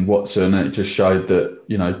May and Watson, and it just showed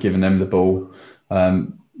that giving them the ball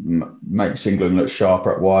makes England look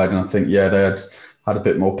sharper at wide. And I think they had a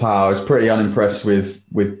bit more power. I was pretty unimpressed with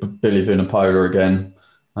Billy Vunipola again.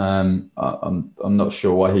 I'm not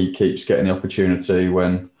sure why he keeps getting the opportunity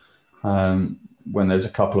when there's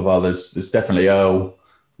a couple of others. There's definitely Earl,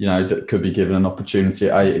 that could be given an opportunity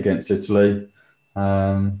at 8 against Italy.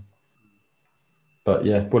 But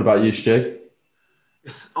yeah, what about you, Stu?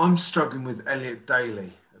 I'm struggling with Elliot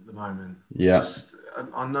Daly at the moment. Yeah.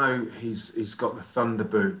 I know he's got the thunder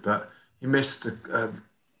boot, but he missed a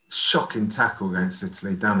shocking tackle against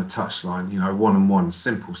Italy down a touchline, 1-on-1,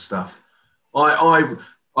 simple stuff. I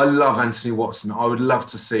love Anthony Watson. I would love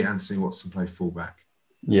to see Anthony Watson play fullback.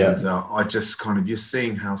 Yeah. And I just you're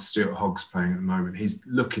seeing how Stuart Hogg's playing at the moment. He's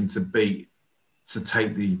looking to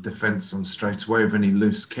take the defence on straight away with any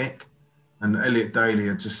loose kick. And Elliot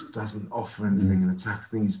Daly just doesn't offer anything in attack. I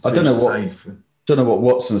think he's too safe. I don't know what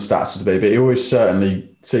Watson's stats would be, but he always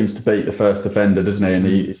certainly seems to beat the first defender, doesn't he? And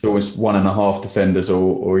he's always 1.5 defenders,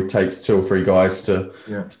 or he takes 2 or 3 guys to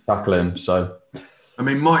tackle him. So, I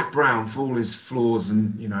mean, Mike Brown, for all his flaws,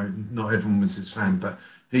 and not everyone was his fan, but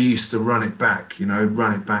he used to run it back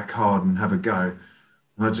hard and have a go.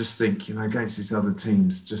 And I just think, against these other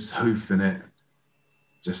teams, just hoofing it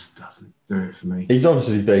just doesn't do it for me. He's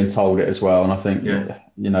obviously being told it as well, and I think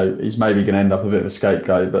he's maybe going to end up a bit of a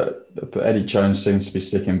scapegoat, but Eddie Jones seems to be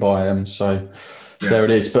sticking by him. So there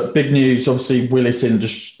it is. But big news, obviously, Willis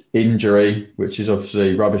injury, which is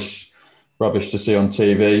obviously rubbish to see on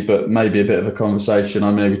TV, but maybe a bit of a conversation.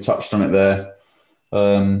 I maybe touched on it there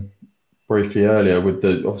briefly earlier with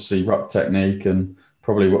the obviously ruck technique and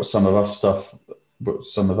probably what some of us have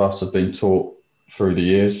been taught through the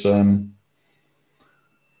years.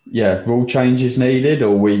 Rule changes needed,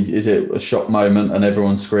 or is it a shock moment and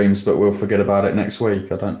everyone screams, but we'll forget about it next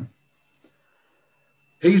week? I don't.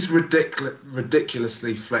 He's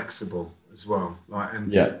ridiculously flexible as well,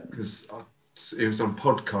 because he was on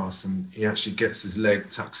podcasts, and he actually gets his leg,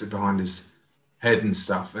 tucks it behind his head and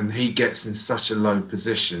stuff, and he gets in such a low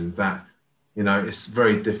position that, you know, it's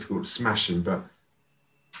very difficult to smash him. But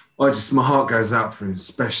my heart goes out for him,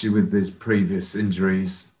 especially with his previous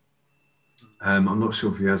injuries. I'm not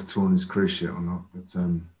sure if he has torn his cruciate or not, but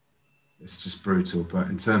it's just brutal. But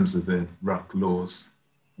in terms of the ruck laws,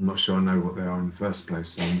 I'm not sure I know what they are in the first place,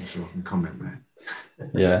 so I'm not sure I can comment there.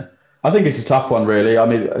 Yeah. I think it's a tough one, really. I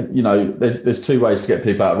mean, you know, there's two ways to get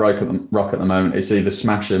people out of ruck at the moment. It's either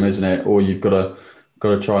smash them, isn't it, or you've got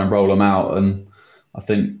to try and roll them out. And I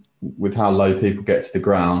think with how low people get to the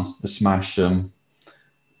ground, the smash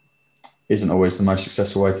isn't always the most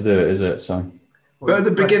successful way to do it, is it? So. But at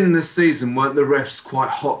the beginning of the season, weren't the refs quite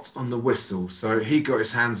hot on the whistle? So he got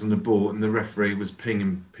his hands on the ball, and the referee was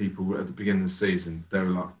pinging people at the beginning of the season. They were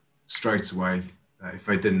like, straight away, if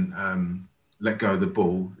they didn't let go of the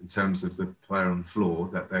ball in terms of the player on the floor,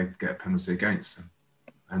 that they'd get a penalty against them.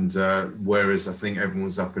 And whereas I think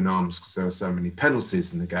everyone's up in arms because there were so many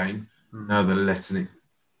penalties in the game, now they're letting it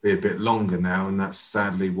be a bit longer now, and that's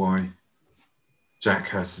sadly why Jack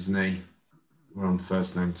hurt his knee. We're on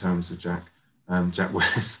first name terms with Jack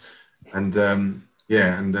West. And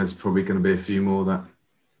and there's probably going to be a few more that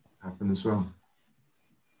happen as well.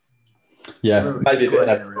 Yeah, maybe a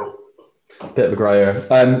bit of a grey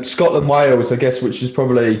area. Scotland-Wales, I guess, which is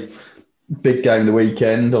probably big game of the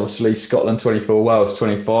weekend. Obviously, Scotland 24, Wales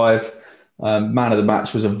 25. Man of the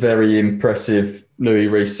match was a very impressive Louis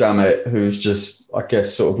Rees-Zammit, who's just, I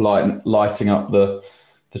guess, sort of lighting up the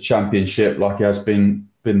championship like he has been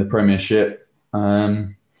the Premiership.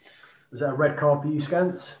 Was that a red card for you,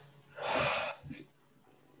 Scants?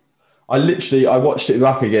 I watched it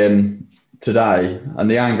back again today, and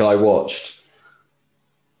the angle I watched,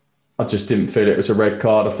 I just didn't feel it was a red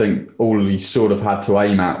card. I think all he sort of had to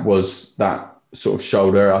aim at was that sort of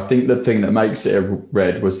shoulder. I think the thing that makes it a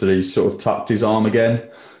red was that he sort of tucked his arm again.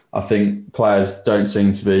 I think players don't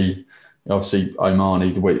seem to be, obviously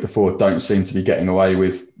Omani the week before, don't seem to be getting away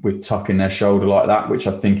with tucking their shoulder like that, which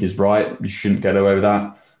I think is right. You shouldn't get away with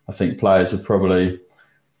that. I think players are probably,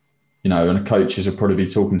 you know, and coaches will probably be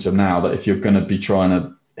talking to them now that if you're going to be trying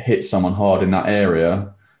to hit someone hard in that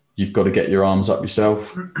area, you've got to get your arms up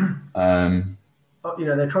yourself. You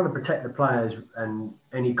know, they're trying to protect the players, and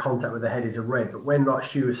any contact with the head is a red. But when, like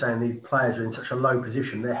Stu was saying, these players are in such a low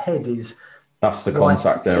position, their head is... That's the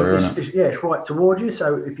contact area, isn't it? It's right towards you.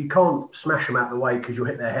 So if you can't smash them out of the way because you'll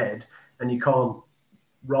hit their head, and you can't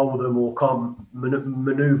roll them or can't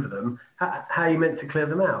manoeuvre them, how are you meant to clear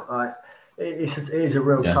them out? Like, it is a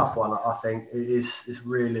real tough one, I think. It's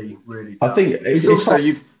really, really tough. I think it's also...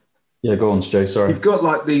 Yeah, go on, Stu, sorry. You've got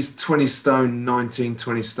like these 20 stone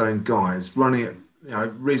guys running at, you know,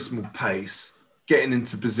 reasonable pace, getting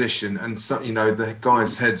into position, and so, you know, the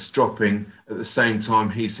guy's head's dropping at the same time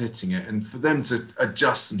he's hitting it. And for them to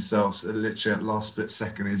adjust themselves at literally at last split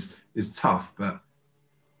second is tough, but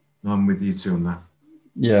I'm with you too on that.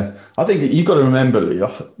 Yeah, I think you've got to remember,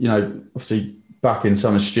 you know, obviously back in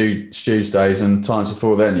some of Stu's days and times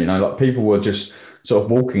before then, you know, like people were just sort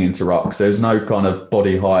of walking into rucks. There's no kind of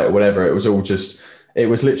body height or whatever. It was all just, it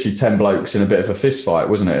was literally 10 blokes in a bit of a fist fight,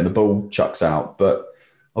 wasn't it? And the ball chucks out. But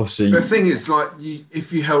obviously... The thing is, like,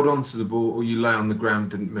 if you held on to the ball or you lay on the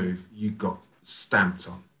ground, didn't move, you got stamped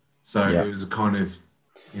on. So it was a kind of,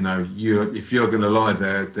 you know, if you're going to lie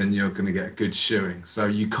there, then you're going to get a good shoeing. So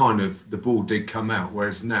you kind of, the ball did come out.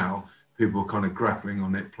 Whereas now, people are kind of grappling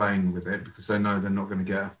on it, playing with it, because they know they're not going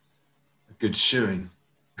to get a good shoeing.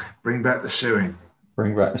 Bring back the shoeing.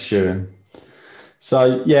 Bring back the shoeing.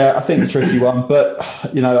 So, yeah, I think a tricky one. But,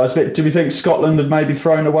 you know, do we think Scotland had maybe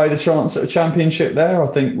thrown away the chance at a championship there? I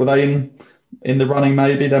think, were they in the running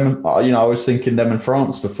maybe? Them, you know, I was thinking them and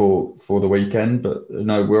France before the weekend. But, you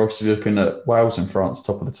know, we're obviously looking at Wales and France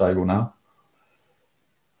top of the table now.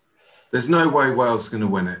 There's no way Wales are going to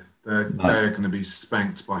win it. They're going to be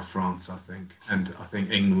spanked by France, I think. And I think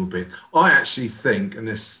England will be. I actually think, and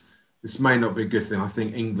this may not be a good thing, I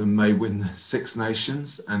think England may win the Six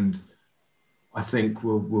Nations, and I think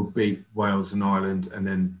we'll beat Wales and Ireland and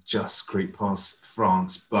then just creep past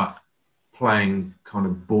France, but playing kind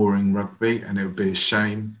of boring rugby, and it would be a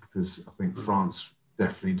shame because I think France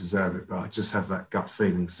definitely deserve it. But I just have that gut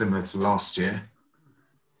feeling, similar to last year,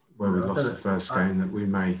 where we lost the first game, that we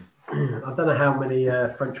may... I don't know how many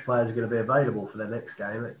French players are going to be available for their next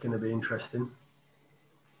game. It's going to be interesting.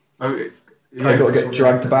 They've got to get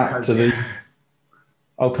dragged back to the...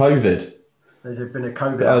 COVID. There's been a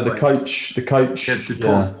COVID. The coach. Yeah,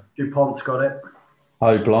 Dupont. Dupont's got it.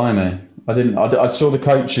 Oh, blimey. I saw the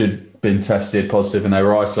coach had been tested positive and they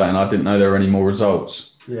were isolating. I didn't know there were any more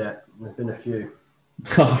results. Yeah, there's been a few.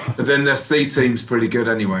 But then their C team's pretty good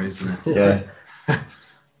anyway, isn't it? So Yeah.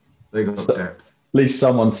 they got depth. At least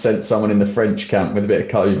someone sent someone in the French camp with a bit of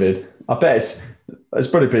COVID. I bet there's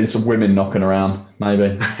probably been some women knocking around,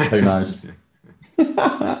 maybe. Who knows?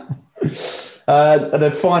 And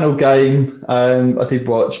then final game I did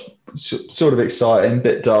watch, sort of exciting,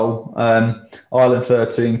 bit dull. Ireland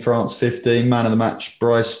 13, France 15, man of the match,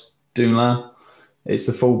 Bryce Dunlap. It's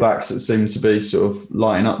the fullbacks that seem to be sort of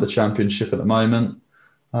lighting up the championship at the moment.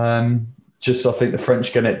 Just, I think the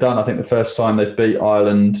French getting it done. I think the first time they've beat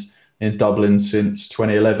Ireland in Dublin since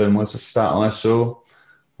 2011 was a stat I saw.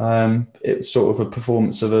 It's sort of a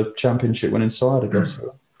performance of a championship winning side, I guess.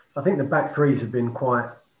 I think the back threes have been quite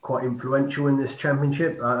influential in this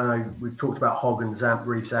championship. I know we've talked about Hogg and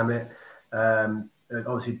Reece Zammit.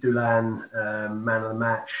 Obviously Doolan, man of the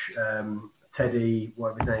match. Teddy,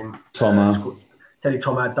 whatever his name, Teddy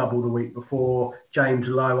Thomas double the week before. James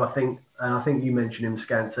Lowe, I think you mentioned him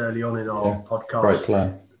scant early on in our podcast. Great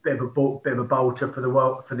player. Bit of a bolter for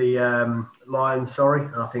the Lions. Sorry,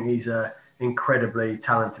 and I think he's a incredibly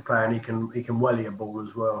talented player, and he can welly a ball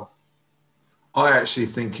as well. I actually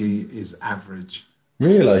think he is average.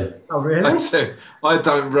 Really? Oh, really? I do. I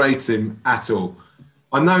don't rate him at all.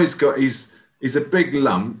 I know he's a big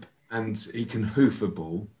lump and he can hoof a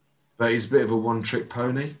ball, but he's a bit of a one-trick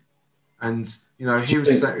pony. And he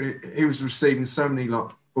was receiving so many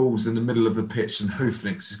balls in the middle of the pitch and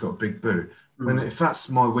hoofing because he's got a big boot. If that's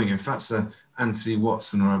my winger, if that's a Anthony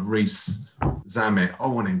Watson or a Reece Zammit, I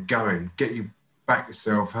want him going. Get you back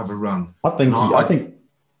yourself, have a run.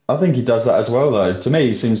 I think he does that as well, though. To me,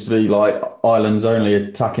 he seems to be like Ireland's only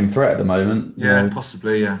attacking threat at the moment. Yeah,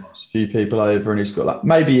 possibly. Yeah, a few people over, and he's got that.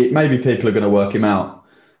 Maybe people are going to work him out.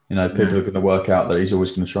 People are going to work out that he's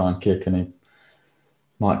always going to try and kick, and he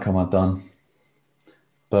might come undone.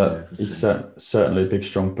 But he's certainly a big,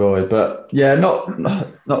 strong boy. But yeah, not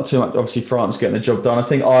too much. Obviously, France getting the job done. I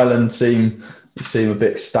think Ireland seem a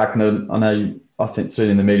bit stagnant. I think soon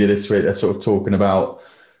in the media this week they're sort of talking about.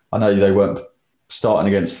 I know they weren't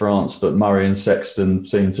starting against France, but Murray and Sexton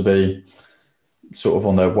seem to be sort of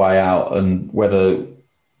on their way out, and whether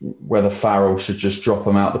Farrell should just drop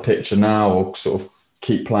them out the picture now or sort of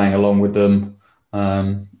keep playing along with them,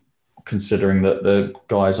 considering that the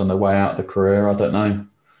guy's on their way out of the career. I don't know.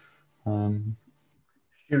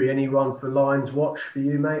 Stewie, anyone for Lions watch for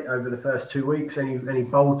you, mate, over the first 2 weeks? Any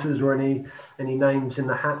bolters or any names in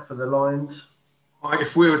the hat for the Lions?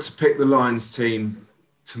 If we were to pick the Lions team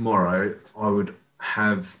tomorrow, I would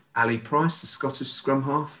have Ali Price, the Scottish scrum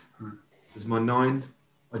half, as my 9.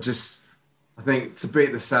 I think to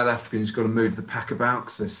beat the South Africans, you've got to move the pack about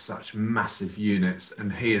because they're such massive units,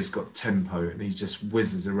 and he has got tempo and he just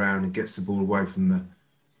whizzes around and gets the ball away from the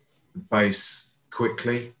base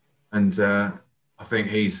quickly. And I think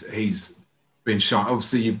he's been shot.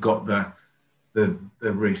 Obviously, you've got the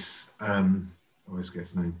Reece. I always get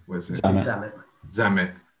his name. Where's it?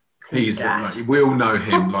 Zammit. He's we all know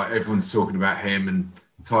him. Like everyone's talking about him, and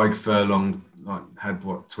Tyg Furlong had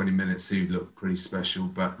 20 minutes. He looked pretty special.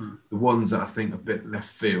 But the ones that I think a bit left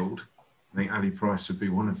field, I think Ali Price would be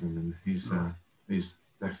one of them, and he's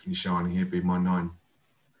definitely shining. He'd be my 9.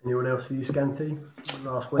 Anyone else for you, Scanty?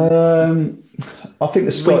 Last week. I think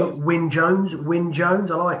the Wyn Jones.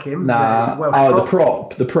 I like him.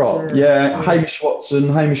 The prop. Yeah. Hamish Watson,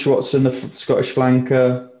 the Scottish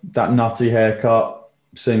flanker. That nutty haircut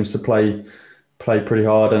seems to play pretty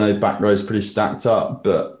hard. I know back row's pretty stacked up,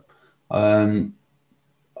 but I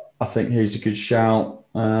think he's a good shout.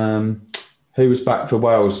 Who was back for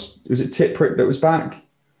Wales? Was it Tiprick that was back?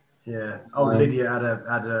 Yeah. Lydia had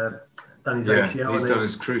a done his ACL. He's done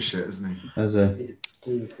his cruise shit, hasn't he?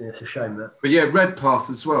 It's a shame that. But yeah, Redpath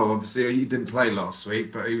as well. Obviously, he didn't play last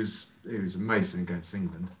week, but he was amazing against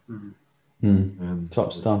England.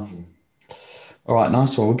 Top stuff. All right,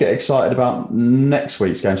 nice one. We'll get excited about next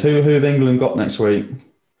week's games. Who have England got next week?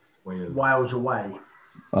 Wales away.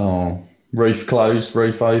 Oh, roof closed,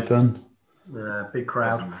 roof open. Big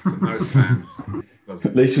crowd. Doesn't matter. No fans.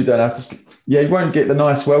 At least we don't have to. Yeah, you won't get the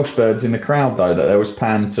nice Welsh birds in the crowd though that there was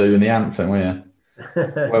panned to in the anthem, will you?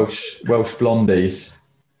 Welsh blondies.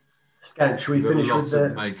 Scant, should we finish with the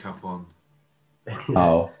makeup on?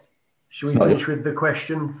 Oh. Should we finish with the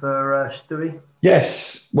question for Stewie?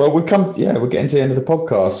 Yes. Well, we're getting to the end of the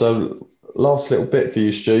podcast. So last little bit for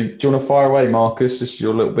you, Stu. Do you want to fire away, Marcus? This is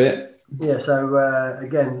your little bit. Yeah. So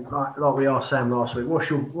again, like we asked Sam last week, what's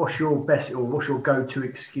your best or what's your go-to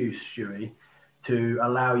excuse, Stewie, to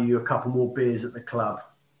allow you a couple more beers at the club?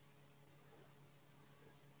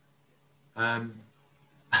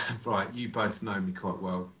 Right, you both know me quite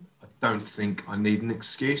well. I don't think I need an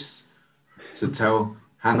excuse to tell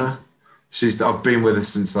Hannah I've been with her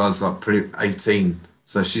since I was like 18,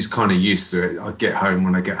 so she's kind of used to it. I get home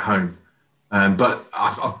when I get home, but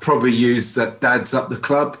I've probably used that Dad's up the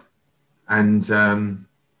club, and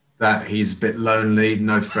that he's a bit lonely,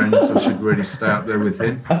 no friends, so I should really stay up there with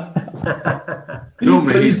him.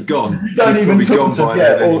 Normally he's gone. You don't He's even probably talk gone by to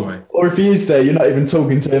then anyway. or if he is there, you're not even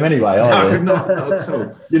talking to him anyway, are you? No, not at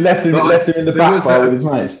all. You left him in the back bar with his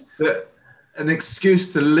mates. An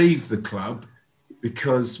excuse to leave the club,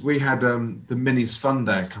 because we had the Minis Fun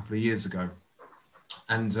Day a couple of years ago,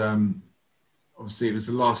 and obviously it was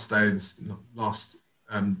the last day of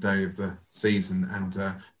the season, and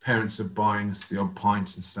parents are buying us the odd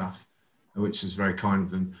pints and stuff, which was very kind of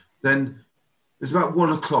them. Then it was about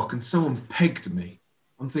 1 o'clock and someone pegged me.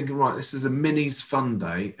 I'm thinking, right, this is a Minis Fun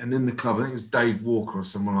Day, and in the club, I think it was Dave Walker or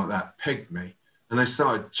someone like that, pegged me, and they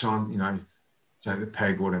started chanting, Jack the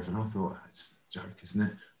peg or whatever, and I thought, it's a joke, isn't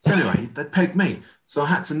it? So anyway, they pegged me, so I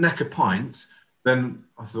had to neck a pint. Then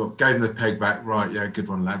I thought, gave them the peg back, right, yeah, good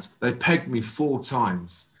one, lads. They pegged me 4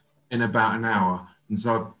 times in about an hour, and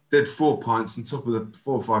so I did 4 pints on top of the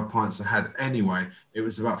 4 or 5 pints I had anyway. It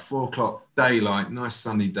was about 4 o'clock, daylight, nice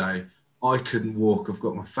sunny day. I couldn't walk. I've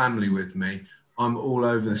got my family with me. I'm all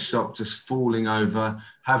over the shop, just falling over,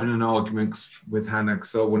 having an argument with Hannah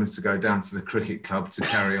because I wanted to go down to the cricket club to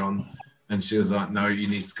carry on. And she was like, no, you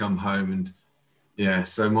need to come home. And yeah,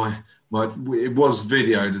 so it was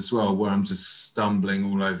videoed as well, where I'm just stumbling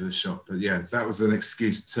all over the shop. But yeah, that was an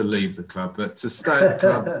excuse to leave the club. But to stay at the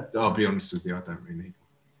club, I'll be honest with you, I don't really need it.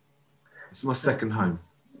 It's my second home.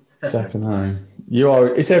 Second home.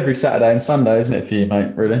 It's every Saturday and Sunday, isn't it, for you,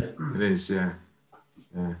 mate, really? It is, yeah.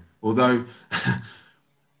 Yeah. Although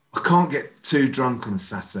I can't get too drunk on a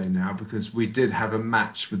Saturday now, because we did have a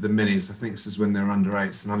match with the Minis. I think this is when they're under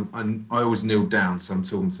 8s, and I always kneel down, so I'm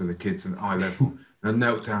talking to the kids at eye level. And I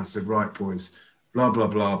knelt down and said, right, boys, blah, blah,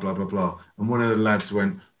 blah, blah, blah, blah. And one of the lads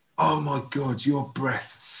went, oh, my God, your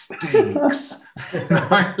breath stinks. And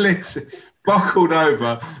I literally buckled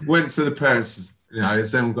over, went to the parents,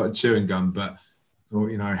 someone got a chewing gum, but I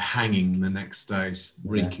thought, hanging the next day,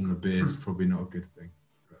 reeking of beer is probably not a good thing.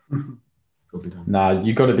 Got to be done. No,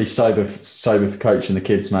 you've got to be sober for coaching the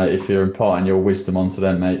kids, mate. If you're imparting your wisdom onto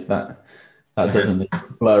them, mate, that doesn't need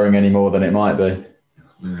blurring any more than it might be.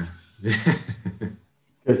 Yeah.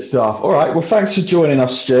 Good stuff. All right. Well, thanks for joining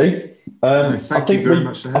us, Stu. Thank you very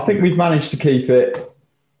much for having me. I think we've managed to keep it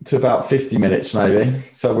to about 50 minutes, maybe.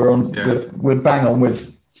 So we're on. Yeah. We're bang on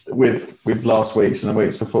with last week's and the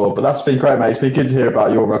weeks before. But that's been great, mate. It's been good to hear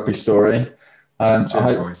about your rugby story. Cheers,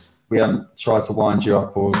 boys. We haven't tried to wind you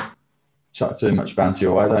up or chuck too much banter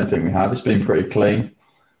your way. I don't think we have. It's been pretty clean.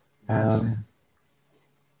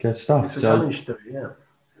 Good stuff.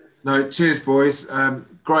 No, cheers, boys.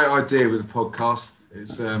 Great idea with the podcast.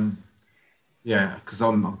 It's because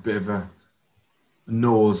I'm a bit of a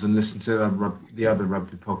nose and listen to the other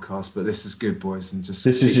rugby podcast, but this is good, boys. And just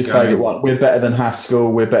this is your favourite one. We're better than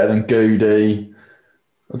Haskell. We're better than Goody.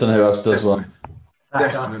 I don't know who else does one.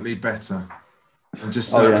 Definitely better. And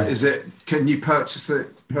just can you purchase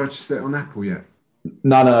it on Apple yet?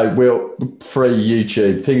 No, we're free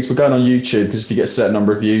YouTube. Things we're going on YouTube because if you get a certain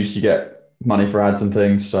number of views, you get money for ads and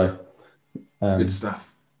things. So good stuff.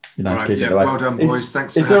 All right, well done, boys.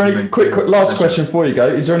 Thanks for having me. Quick last question before you go?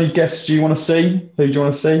 Is there any guests you want to see? Who do you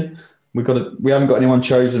want to see? We haven't got anyone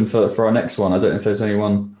chosen for our next one. I don't know if there's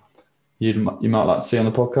anyone you might like to see on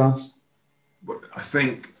the podcast. I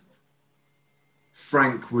think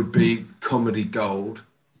Frank would be comedy gold,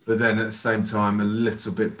 but then at the same time a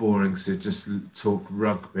little bit boring. So just talk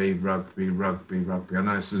rugby. I know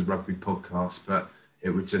this is a rugby podcast, but it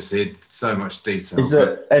would just hit so much detail. Is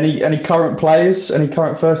there any current players, any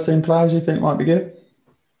current first team players you think might be good?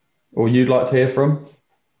 Or you'd like to hear from?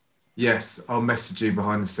 Yes, I'll message you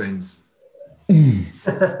behind the scenes.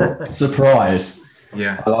 Surprise.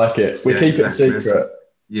 Yeah. I like it. We keep it secret.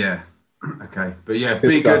 Yeah. Okay. But yeah,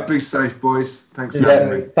 be good, be safe, boys. Thanks for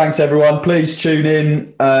having me. Thanks, everyone. Please tune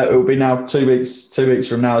in. It will be now 2 weeks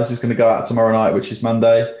from now. This is going to go out tomorrow night, which is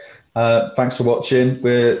Monday. Thanks for watching.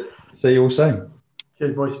 We'll see you all soon.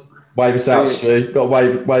 Cheers, boys. Wave us out, Stu. Got to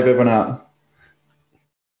wave everyone out.